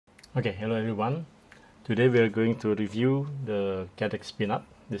Okay, hello everyone. Today we are going to review the Caddx Peanut,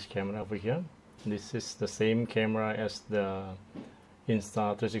 this camera over here. This is the same camera as the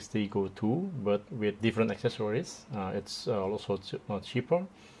Insta360 Go 2, but with different accessories. It's also cheaper.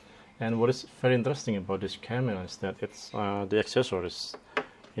 And what is very interesting about this camera is that it's the accessories.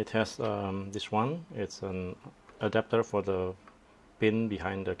 It has this one. It's an adapter for the pin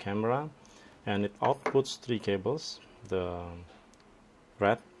behind the camera, and it outputs 3 cables: the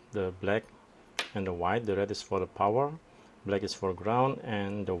red, the black, and the white. The red is for the power, black is for ground,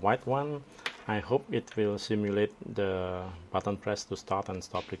 and the white one, I hope it will simulate the button press to start and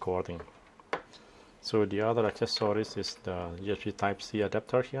stop recording. So the other accessories is the USB Type-C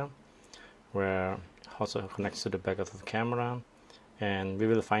adapter here, where also connects to the back of the camera, and we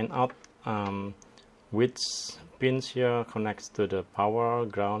will find out which pins here connects to the power,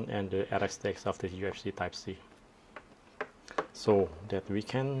 ground, and the RX of the USB Type-C, so that we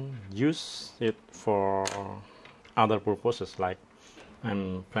can use it for other purposes. Like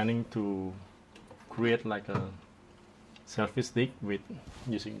I'm planning to create like a selfie stick with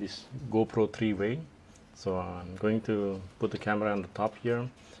using this GoPro 3-way. So I'm going to put the camera on the top here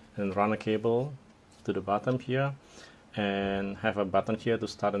and run a cable to the bottom here and have a button here to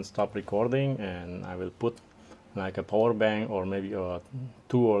start and stop recording, and I will put like a power bank or maybe a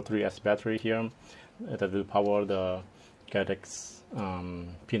 2 or 3S battery here that will power the Caddx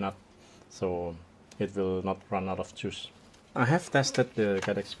Peanut, so it will not run out of juice. I have tested the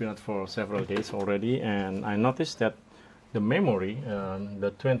Caddx Peanut for several days already, and I noticed that the memory,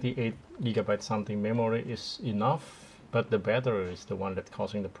 the 28GB something memory is enough, but the battery is the one that's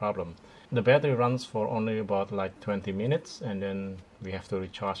causing the problem. The battery runs for only about like 20 minutes and then we have to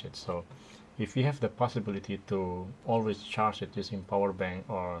recharge it. So if you have the possibility to always charge it using power bank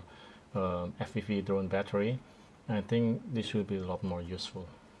or FPV drone battery, I think this will be a lot more useful.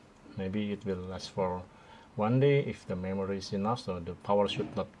 Maybe it will last for one day if the memory is enough, so the power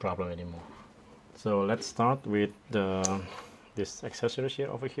should not problem anymore. So let's start with this accessory here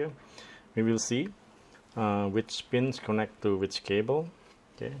over here. We will see which pins connect to which cable.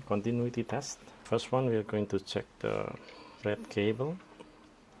 Okay, continuity test. First one, we are going to check the red cable.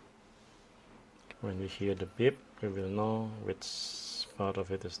 When we hear the beep, we will know which part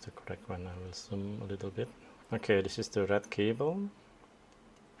of it is the correct one. I will zoom a little bit. Okay, this is the red cable,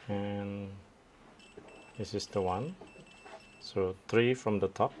 and this is the one. So 3 from the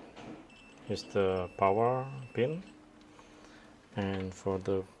top is the power pin, and for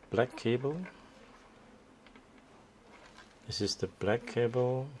the black cable, this is the black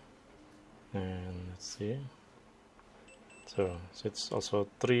cable, and let's see, so it's also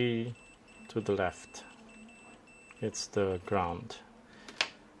 3 to the left, it's the ground.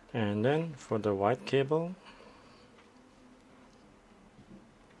 And then for the white cable,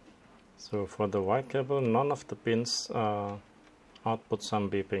 so for the white cable, none of the pins output some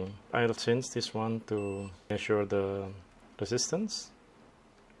beeping. I'll change this one to measure the resistance.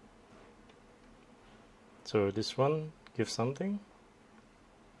 So this one gives something,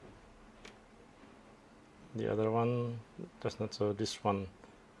 the other one does not. So this one,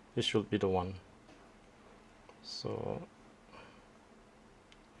 this should be the one. So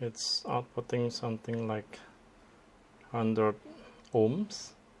it's outputting something like 100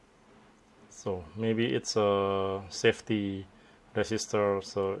 ohms. So maybe it's a safety resistor,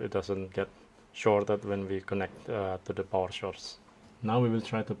 so it doesn't get shorted when we connect to the power source. Now we will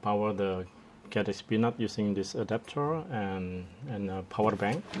try to power the Caddx Peanut using this adapter and a power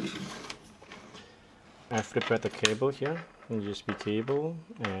bank. I've prepared the cable here, a USB cable,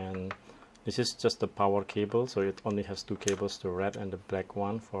 and this is just the power cable, so it only has 2 cables, the red and the black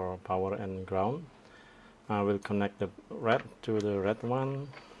one for power and ground. I will connect the red to the red one,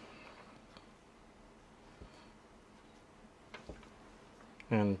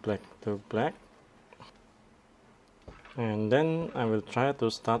 and black to black, and then I will try to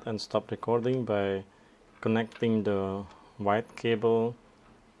start and stop recording by connecting the white cable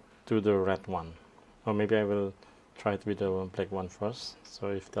to the red one, or maybe I will try it with the black one first.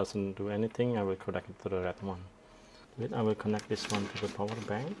 So if it doesn't do anything, I will connect it to the red one. Wait, I will connect this one to the power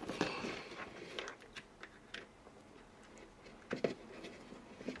bank.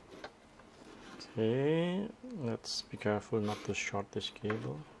 Okay, let's be careful not to short this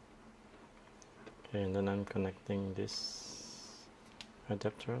cable. Okay, and then I'm connecting this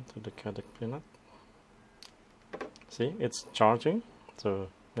adapter to the Caddx Peanut. See, it's charging, so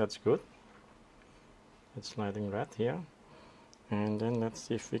that's good. It's lighting red here. And then let's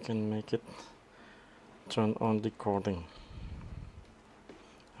see if we can make it turn on recording.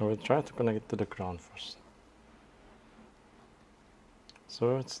 I will try to connect it to the ground first.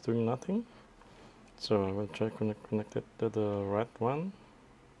 so it's doing nothing. So I will try connect it to the red one.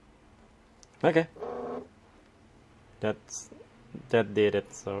 Okay, that did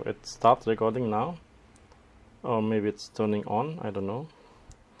it. So it stopped recording now, or maybe it's turning on, I don't know.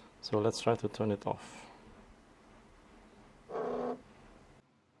 So let's try to turn it off.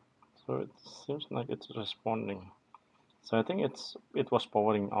 So it seems like it's responding. So I think it was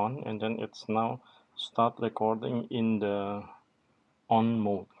powering on, and then it's now start recording in the on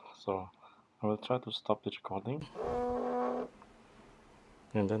mode. So I will try to stop the recording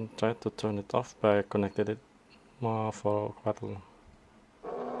and then try to turn it off by connecting it more for quite a long.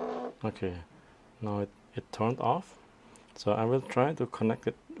 Okay, now it turned off. So I will try to connect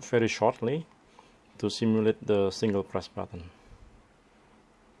it very shortly to simulate the single press button.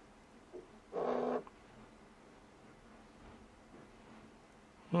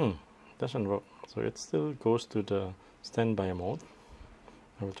 Doesn't work. So it still goes to the standby mode.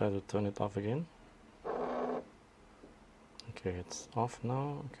 I will try to turn it off again. Okay, it's off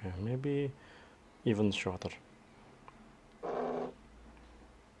now. Okay, maybe even shorter.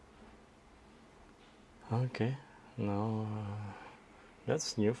 Okay, now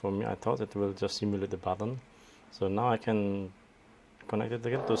that's new for me. I thought it will just simulate the button. So now I can connect it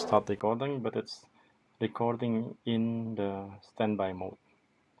again to start recording, but it's recording in the standby mode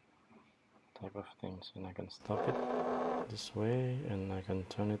type of things. And I can stop it this way and I can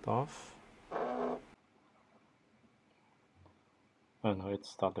turn it off. Oh no, it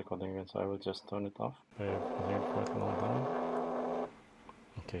started recording again, so I will just turn it off by holding quite a long time.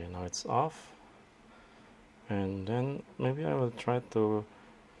 Okay, now it's off. And then maybe I will try to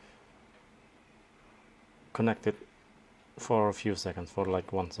connect it for a few seconds, for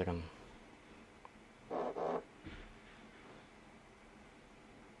like 1 second.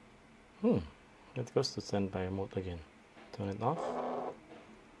 It goes to standby mode again. Turn it off.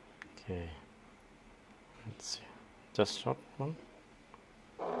 Okay, let's see, just short one.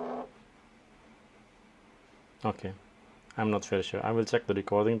 Okay, I'm not very sure. I will check the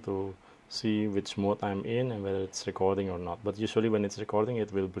recording to see which mode I'm in and whether it's recording or not. But usually when it's recording,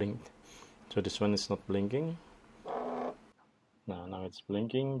 it will blink. So this one is not blinking. Now it's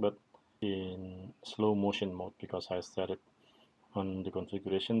blinking, but in slow motion mode, because I set it on the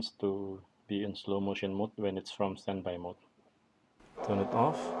configurations to be in slow motion mode when it's from standby mode. Turn it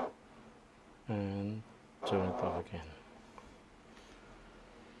off and turn it off again.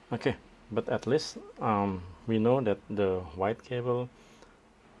 Okay, but at least we know that the white cable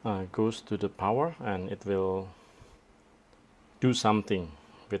goes to the power and it will do something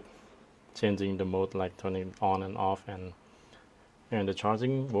with changing the mode, like turning it on and off, and the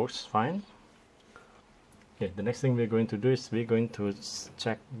charging works fine. Okay, the next thing we're going to do is we're going to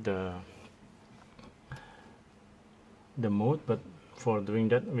check the mode, but for doing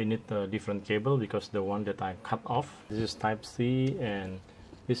that we need a different cable, because the one that I cut off, this is type C and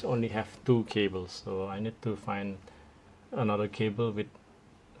this only have 2 cables, so I need to find another cable with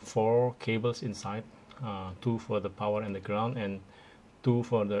 4 cables inside, 2 for the power and the ground and 2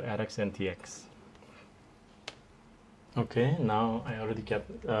 for the RX and TX. Okay, now I already got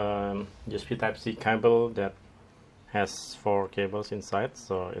USB type C cable that has 4 cables inside.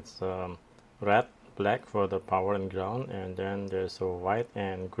 So it's red, black for the power and ground, and then there's a white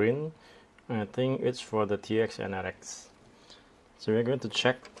and green. I think it's for the TX and RX. So we're going to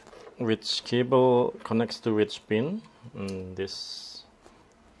check which cable connects to which pin in this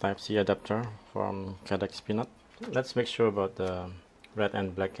type C adapter from Caddx Peanut. Let's make sure about the red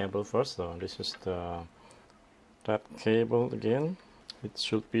and black cable first. So this is the red cable again. It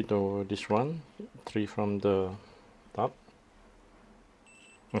should be this one, 3 from the top.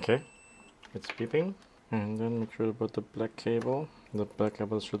 Okay, it's beeping. And then make sure about the black cable. The black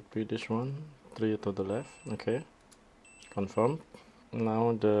cable should be this one, 3 to the left. Okay, confirm.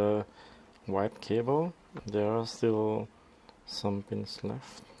 Now the white cable, there are still some pins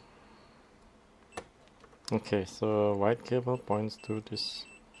left. Okay, so white cable points to this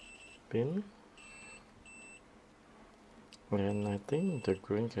pin, and I think the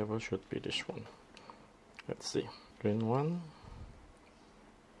green cable should be this one. Let's see, green one,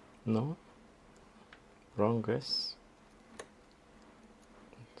 no, wrong guess,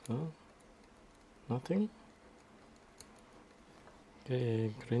 nothing.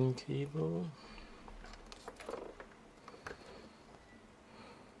 Okay, green cable.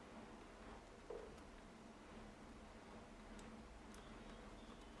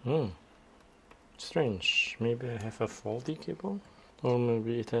 Strange. Maybe I have a faulty cable, or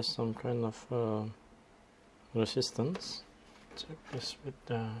maybe it has some kind of resistance. Check this with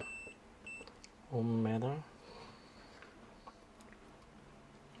the ohm meter.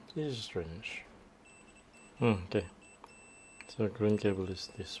 This is strange. Okay, so green cable is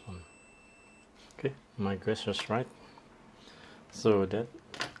this one. Okay, my guess was right. So that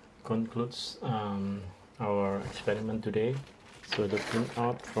concludes our experiment today. So the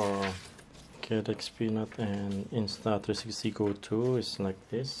pinout for Caddx Peanut and Insta360 Go 2 is like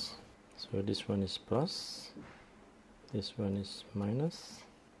this. So this one is plus, this one is minus,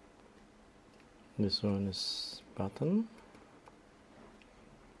 this one is button,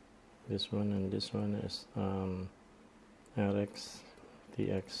 this one and this one is RX,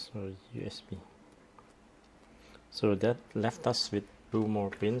 TX or USB. So that left us with 2 more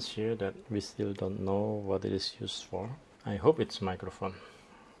pins here that we still don't know what it is used for. I hope it's microphone.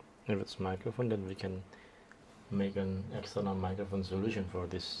 If it's microphone, then we can make an external microphone solution for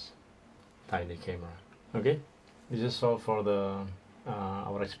this tiny camera. Okay, this is all for the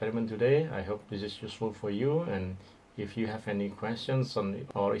our experiment today. I hope this is useful for you, and if you have any questions on,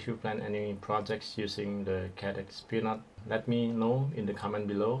 or if you plan any projects using the Caddx Peanut, let me know in the comment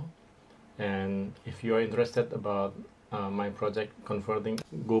below. And if you are interested about my project converting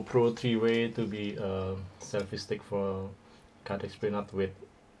GoPro 3-way to be a selfie stick for Caddx Peanut with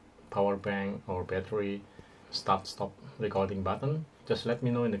power bank or battery start-stop recording button, just let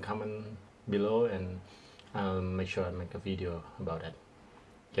me know in the comment below, and I'll make sure I make a video about that.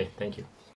 Okay, thank you.